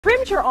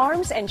Trimmed your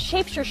arms and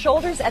shaped your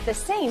shoulders at the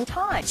same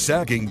time.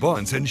 Sagging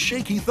buns and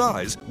shaky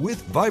thighs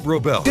with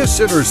VibroBell. Just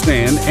sit or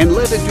stand and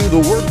let it do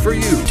the work for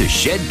you. To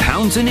shed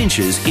pounds and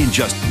inches in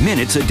just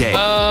minutes a day.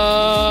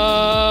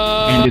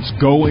 And it's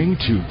going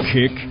to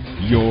kick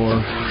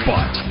your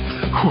butt.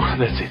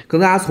 That's it. 可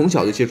能大家从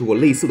小就接触过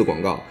类似的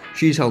广告，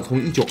实际上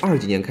从1920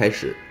几年开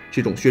始，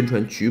这种宣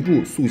传局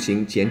部塑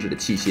形减脂的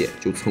器械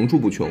就层出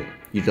不穷，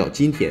一直到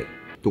今天。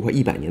都快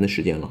100年的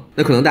时间了，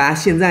那可能大家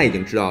现在已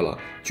经知道了，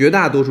绝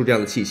大多数这样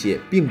的器械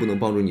并不能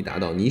帮助你达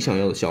到你想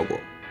要的效果。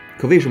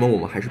可为什么我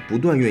们还是不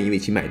断愿意为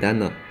其买单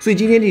呢？所以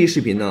今天这期视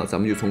频呢，咱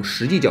们就从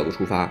实际角度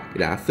出发，给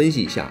大家分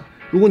析一下，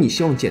如果你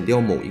希望减掉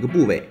某一个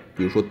部位，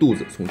比如说肚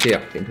子从这样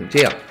变成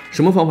这样，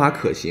什么方法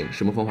可行，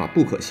什么方法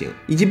不可行，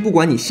以及不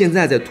管你现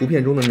在在图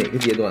片中的哪个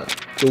阶段，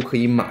都可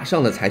以马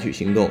上的采取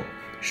行动，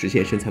实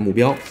现身材目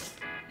标。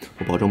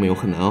我保证没有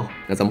很难哦。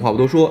那咱们话不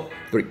多说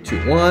 ，3,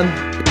 2, 1。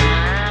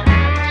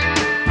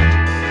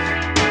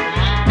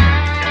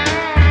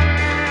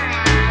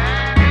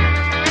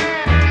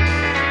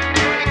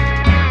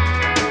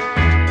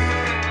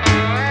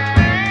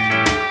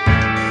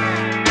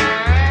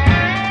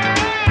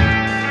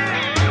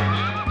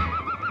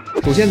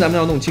首先，咱们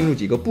要弄清楚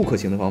几个不可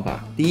行的方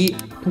法。第一，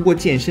通过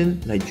健身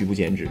来局部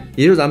减脂，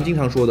也就是咱们经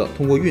常说的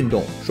通过运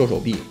动瘦手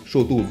臂、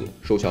瘦肚子、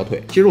瘦小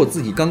腿。其实我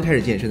自己刚开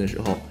始健身的时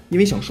候，因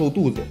为想瘦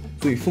肚子，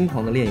所以疯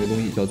狂的练一个东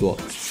西叫做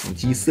腹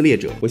肌撕裂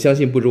者。我相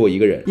信不止我一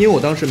个人，因为我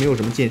当时没有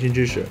什么健身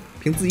知识，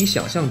凭自己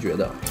想象觉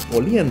得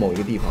我练某一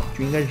个地方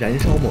就应该燃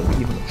烧某个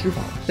地方的脂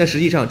肪，但实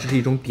际上这是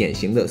一种典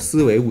型的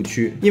思维误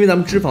区。因为咱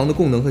们脂肪的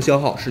功能和消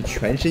耗是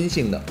全身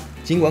性的，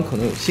尽管可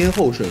能有先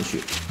后顺序，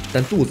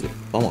但肚子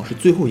往往是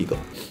最后一个。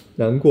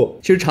难过。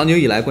其实长久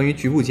以来，关于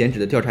局部减脂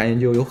的调查研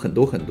究有很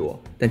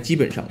多，但基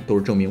本上都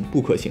是证明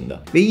不可行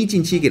的。唯一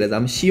近期给了咱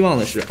们希望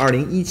的是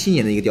2017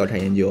年的一个调查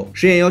研究，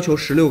实验要求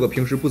16个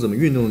平时不怎么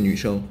运动的女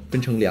生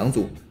分成2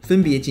组，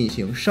分别进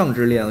行上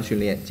肢力量训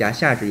练加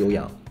下肢有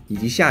氧，以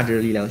及下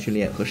肢力量训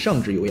练和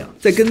上肢有氧。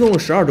在跟踪了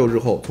12周之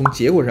后，从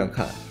结果上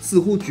看，似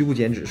乎局部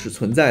减脂是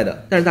存在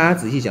的。但是大家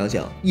仔细想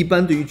想，一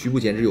般对于局部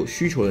减脂有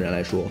需求的人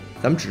来说，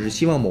咱们只是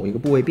希望某一个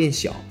部位变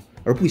小，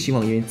而不希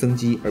望因为增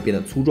肌而变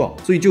得粗壮，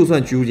所以就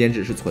算局部减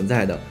脂是存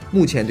在的，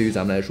目前对于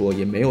咱们来说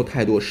也没有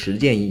太多实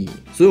践意义。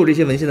所有这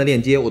些文献的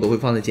链接我都会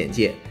放在简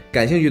介，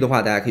感兴趣的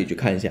话大家可以去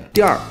看一下。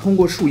第二，通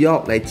过束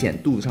腰来减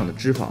肚子上的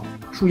脂肪，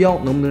束腰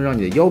能不能让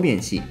你的腰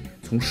变细？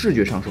从视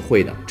觉上是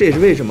会的，这也是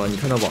为什么你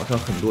看到网上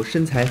很多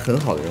身材很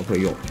好的人会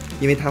用，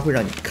因为它会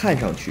让你看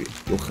上去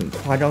有很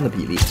夸张的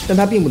比例，但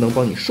它并不能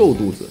帮你瘦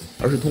肚子，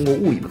而是通过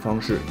物理的方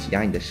式挤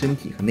压你的身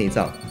体和内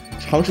脏。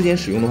长时间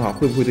使用的话，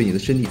会不会对你的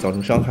身体造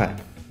成伤害？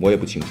我也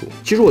不清楚。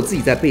其实我自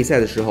己在备赛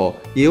的时候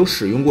也有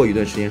使用过一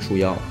段时间束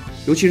腰，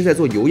尤其是在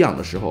做有氧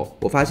的时候，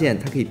我发现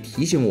它可以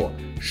提醒我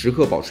时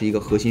刻保持一个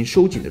核心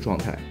收紧的状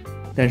态，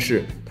但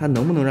是它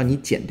能不能让你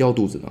减掉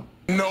肚子呢？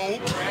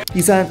第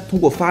三，通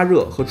过发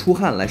热和出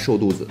汗来瘦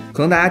肚子。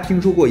可能大家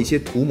听说过一些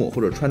涂抹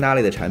或者穿搭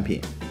类的产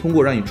品，通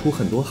过让你出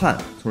很多汗，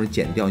从而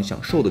减掉你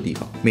想瘦的地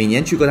方。每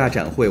年去各大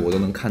展会，我都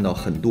能看到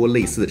很多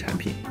类似的产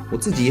品，我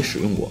自己也使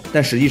用过，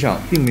但实际上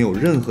并没有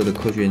任何的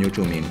科学研究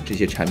证明这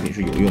些产品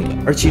是有用的。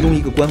而其中一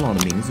个官网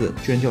的名字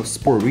居然叫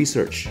Sport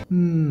Research，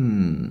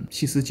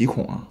 细思极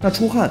恐啊！那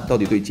出汗到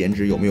底对减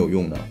脂有没有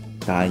用呢？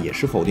答案也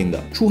是否定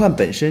的。出汗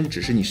本身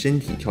只是你身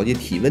体调节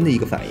体温的一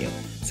个反应，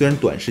虽然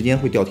短时间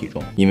会掉体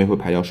重，因为会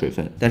排掉水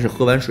分，但是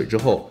喝完水之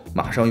后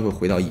马上又会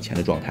回到以前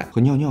的状态，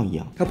和尿尿一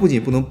样。它不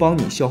仅不能帮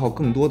你消耗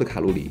更多的卡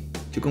路里，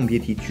就更别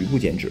提局部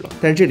减脂了。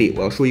但是这里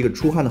我要说一个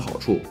出汗的好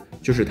处，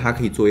就是它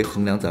可以作为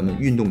衡量咱们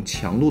运动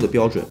强度的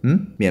标准。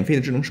免费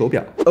的智能手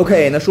表。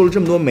OK， 那说了这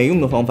么多没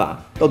用的方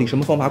法，到底什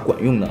么方法管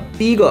用呢？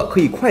第一个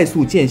可以快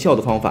速见效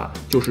的方法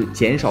就是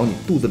减少你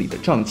肚子里的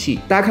胀气。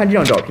大家看这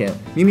张照片，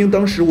明明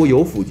当时我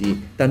有腹肌，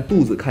但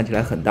肚子看起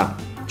来很大，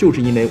就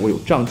是因为我有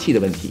胀气的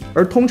问题。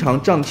而通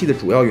常胀气的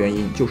主要原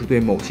因就是对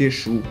某些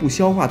食物不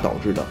消化导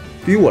致的。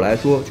对于我来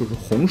说，就是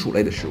红薯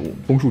类的食物，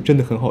红薯真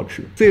的很好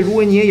吃。所以如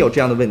果你也有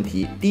这样的问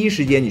题，第一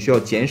时间你需要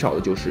减少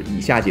的就是以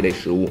下几类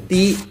食物。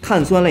第一，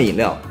碳酸类饮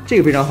料，这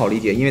个非常好理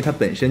解，因为它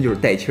本身就是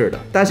带气儿的。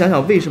大家想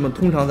想，为什么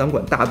通常咱们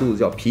管大肚子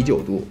叫啤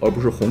酒肚，而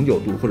不是红酒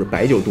肚或者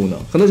白酒肚呢？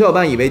很多小伙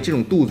伴以为这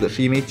种肚子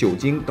是因为酒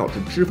精导致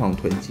脂肪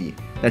囤积，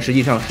但实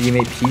际上是因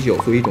为啤酒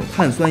作为一种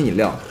碳酸饮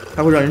料，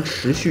它会让人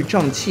持续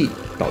胀气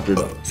导致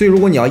的。所以如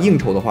果你要应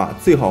酬的话，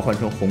最好换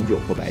成红酒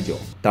或白酒。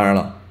当然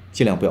了，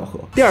尽量不要喝。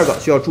第二个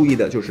需要注意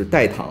的就是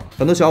代糖。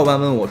很多小伙伴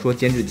问我说，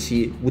减脂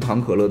期无糖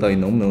可乐到底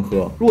能不能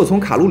喝？如果从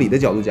卡路里的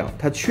角度讲，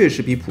它确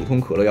实比普通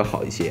可乐要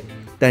好一些，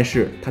但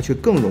是它却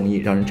更容易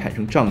让人产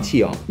生胀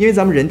气哦。因为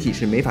咱们人体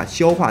是没法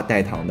消化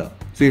代糖的，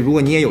所以如果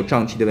你也有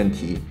胀气的问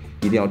题，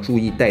一定要注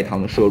意代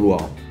糖的摄入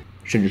哦，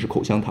甚至是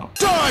口香糖。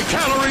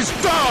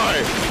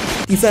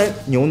第三，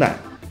牛奶。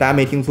大家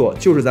没听错，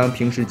就是咱们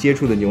平时接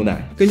触的牛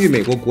奶。根据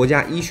美国国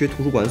家医学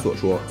图书馆所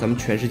说，咱们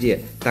全世界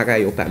大概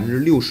有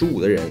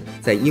65%的人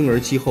在婴儿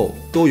期后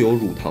都有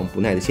乳糖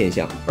不耐的现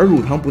象，而乳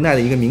糖不耐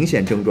的一个明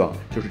显症状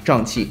就是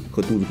胀气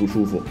和肚子不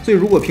舒服。所以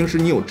如果平时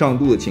你有胀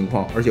肚的情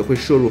况，而且会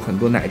摄入很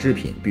多奶制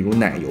品，比如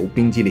奶油、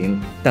冰激凌、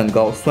蛋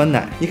糕、酸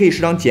奶，你可以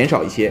适当减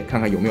少一些，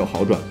看看有没有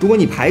好转。如果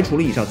你排除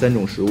了以上3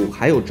种食物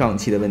还有胀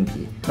气的问题，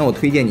那我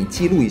推荐你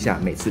记录一下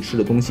每次吃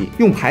的东西，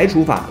用排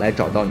除法来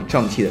找到你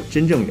胀气的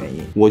真正原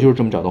因。我就是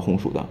这么找到红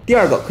薯的。第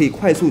二个可以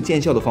快速见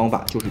效的方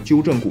法就是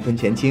纠正骨盆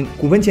前倾。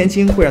骨盆前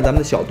倾会让咱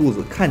们的小肚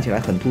子看起来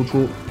很突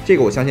出，这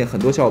个我相信很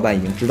多小伙伴已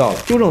经知道了。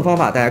纠正方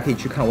法大家可以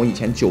去看我以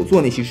前久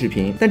坐那期视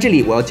频，但这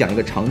里我要讲一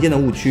个常见的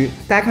误区。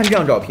大家看这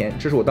张照片，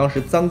这是我当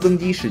时增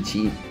肌时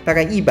期大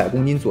概100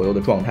公斤左右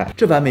的状态，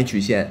这完美曲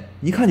线，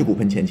一看就骨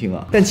盆前倾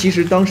啊。但其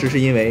实当时是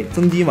因为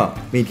增肌嘛，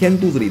每天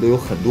肚子里都有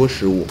很多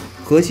食物，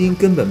核心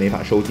根本没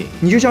法收紧，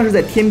你就像是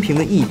在天平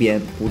的一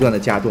边不断的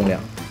加重量，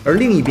而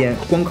另一边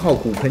光靠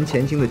骨盆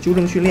前倾的纠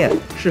正训练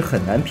是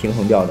很难平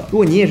衡掉的。如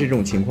果你也是这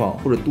种情况，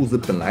或者肚子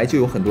本来就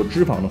有很多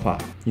脂肪的话，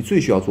你最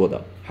需要做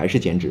的还是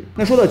减脂。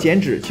那说到减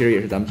脂，其实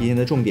也是咱们今天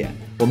的重点，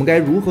我们该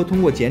如何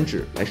通过减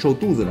脂来瘦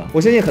肚子呢？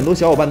我相信很多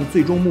小伙伴的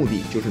最终目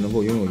的就是能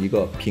够拥有一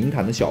个平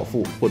坦的小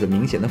腹或者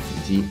明显的腹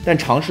肌，但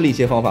尝试了一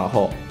些方法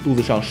后，肚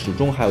子上始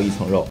终还有一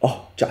层肉，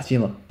扎心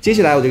了。接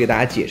下来我就给大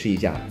家解释一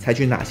下，采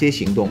取哪些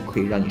行动可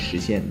以让你实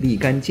现立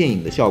竿见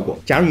影的效果。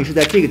假如你是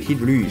在这个体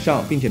脂率以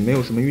上，并且没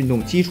有什么运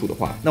动基础的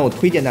话，那我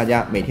推荐大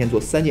家每天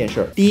做3件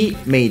事。第一，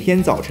每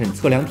天早晨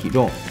测量体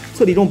重。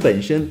测体重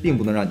本身并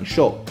不能让你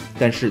瘦，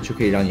但是却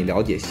可以让你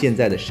了解现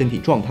在的身体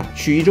状态。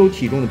取1周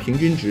体重的平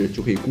均值，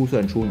就可以估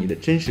算出你的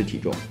真实体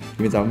重，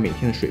因为咱们每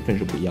天的水分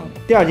是不一样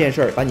的。第二件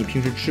事，把你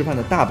平时吃饭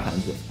的大盘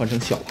子换成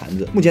小盘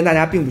子。目前大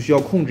家并不需要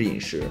控制饮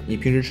食，你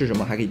平时吃什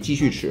么还可以继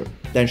续吃，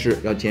但是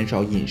要减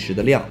少饮食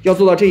的量。要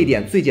做到这一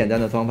点，最简单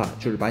的方法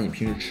就是把你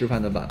平时吃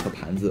饭的碗和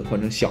盘子换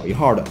成小1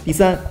号的。第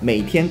三，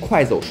每天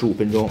快走15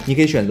分钟，你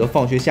可以选择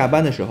放学下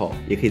班的时候，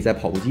也可以在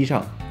跑步机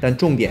上，但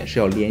重点是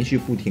要连续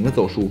不停的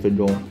走15分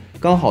钟，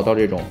刚好到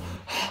这种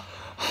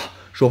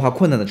说话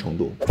困难的程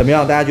度。怎么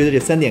样？大家觉得这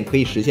3点可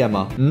以实现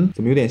吗？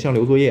怎么有点像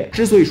留作业？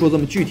之所以说这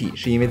么具体，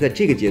是因为在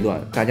这个阶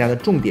段，大家的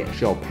重点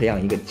是要培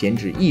养一个减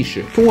脂意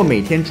识，通过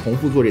每天重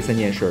复做这3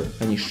件事，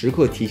让你时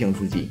刻提醒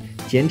自己，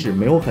减脂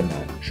没有很难，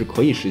是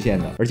可以实现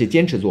的，而且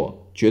坚持做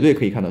绝对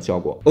可以看到效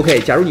果。OK，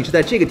 假如你是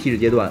在这个体脂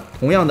阶段，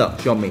同样的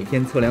需要每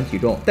天测量体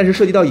重，但是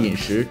涉及到饮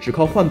食，只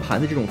靠换盘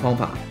的这种方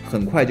法，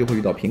很快就会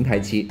遇到平台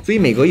期。所以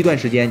每隔一段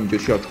时间，你就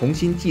需要重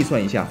新计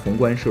算一下宏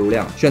观摄入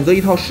量，选择一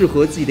套适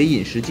合自己的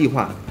饮食计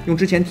划，用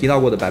之前提到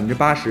过的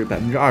80%、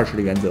20%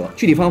的原则。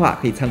具体方法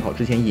可以参考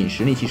之前饮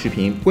食那期视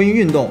频。关于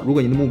运动，如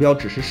果你的目标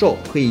只是瘦，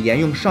可以沿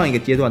用上一个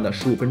阶段的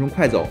15分钟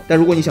快走。但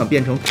如果你想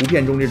变成图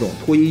片中这种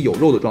脱衣有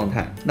肉的状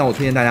态，那我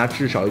推荐大家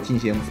至少要进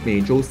行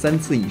每周3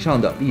次以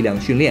上的力量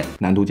训练，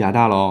难度加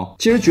大了哦。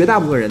其实绝大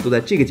部分人都在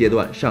这个阶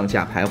段上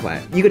下徘徊，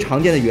一个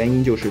常见的原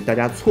因就是大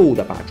家错误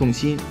的把重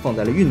心放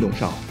在了运动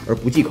上，而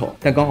不忌口。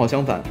但刚好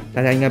相反，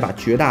大家应该把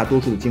绝大多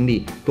数的精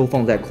力都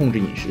放在控制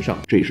饮食上，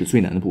这也是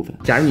最难的部分。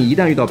假如你一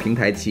旦遇到平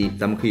台期，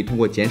咱们可以通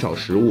过减少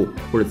食物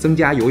或者增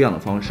加有氧的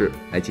方式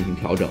来进行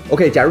调整。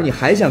OK， 假如你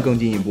还想更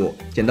进一步，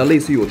减到类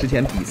似于我之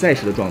前比赛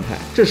时的状态，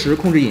这时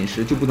控制饮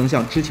食就不能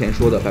像之前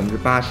说的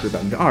80%、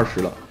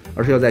20%了，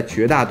而是要在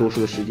绝大多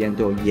数的时间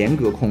都要严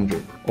格控制，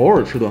偶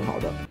尔吃顿好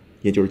的，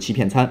也就是欺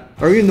骗餐。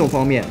而运动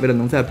方面，为了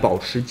能在保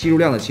持肌肉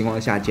量的情况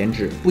下减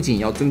脂，不仅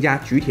要增加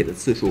举铁的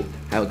次数，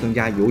还要增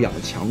加有氧的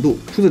强度。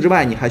除此之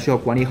外，你还需要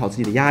管理好自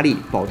己的压力，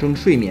保证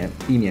睡眠，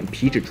避免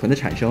皮质醇的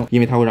产生，因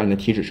为它会让你的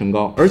体脂升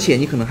高。而且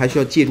你可能还需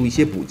要借助一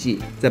些补剂，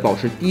在保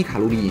持低卡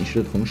路里饮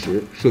食的同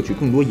时，摄取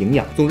更多营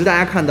养。总之，大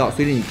家看到，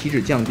随着你体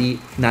脂降低，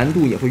难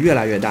度也会越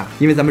来越大，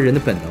因为咱们人的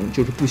本能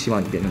就是不希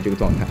望你变成这个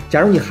状态。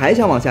假如你还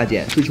想往下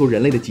减，追求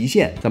人类的极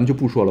限，咱们就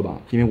不说了吧，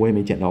因为我也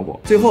没减到过。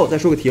最后再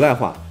说个题外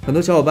话，很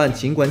多小伙伴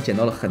尽管减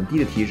到了很低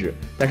的体脂，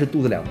但是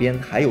肚子两边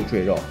还有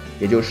赘肉，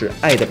也就是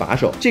爱的把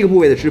手。这个部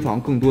位的脂肪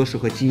更多是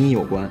和基因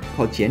有关，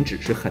靠减脂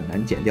是很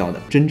难减掉的。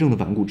真正的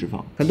顽固脂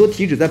肪，很多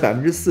体脂在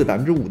4%、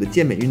5%的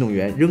健美运动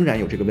员仍然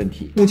有这个问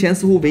题。目前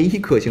似乎唯一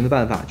可行的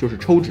办法就是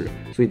抽脂，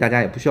所以大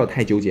家也不需要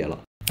太纠结了。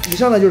以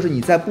上呢就是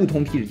你在不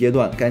同体脂阶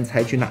段该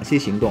采取哪些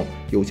行动，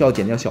有效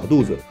减掉小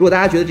肚子。如果大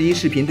家觉得这期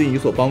视频对你有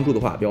所帮助的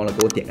话，别忘了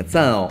给我点个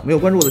赞哦。没有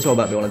关注我的小伙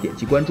伴，别忘了点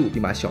击关注，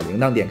并把小铃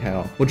铛点开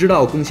哦。我知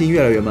道我更新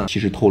越来越慢，其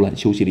实偷懒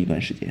休息了一段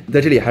时间，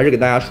在这里还是给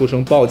大家说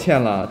声抱歉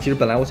了。其实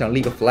本来我想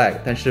立个 flag，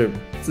 但是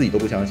自己都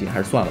不相信，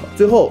还是算了吧。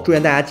最后祝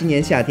愿大家今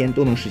年夏天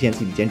都能实现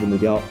自己的减脂目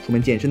标。出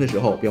门健身的时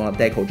候别忘了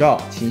戴口罩、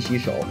勤洗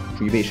手，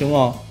注意卫生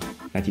哦。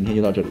那今天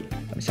就到这里，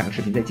咱们下个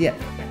视频再见。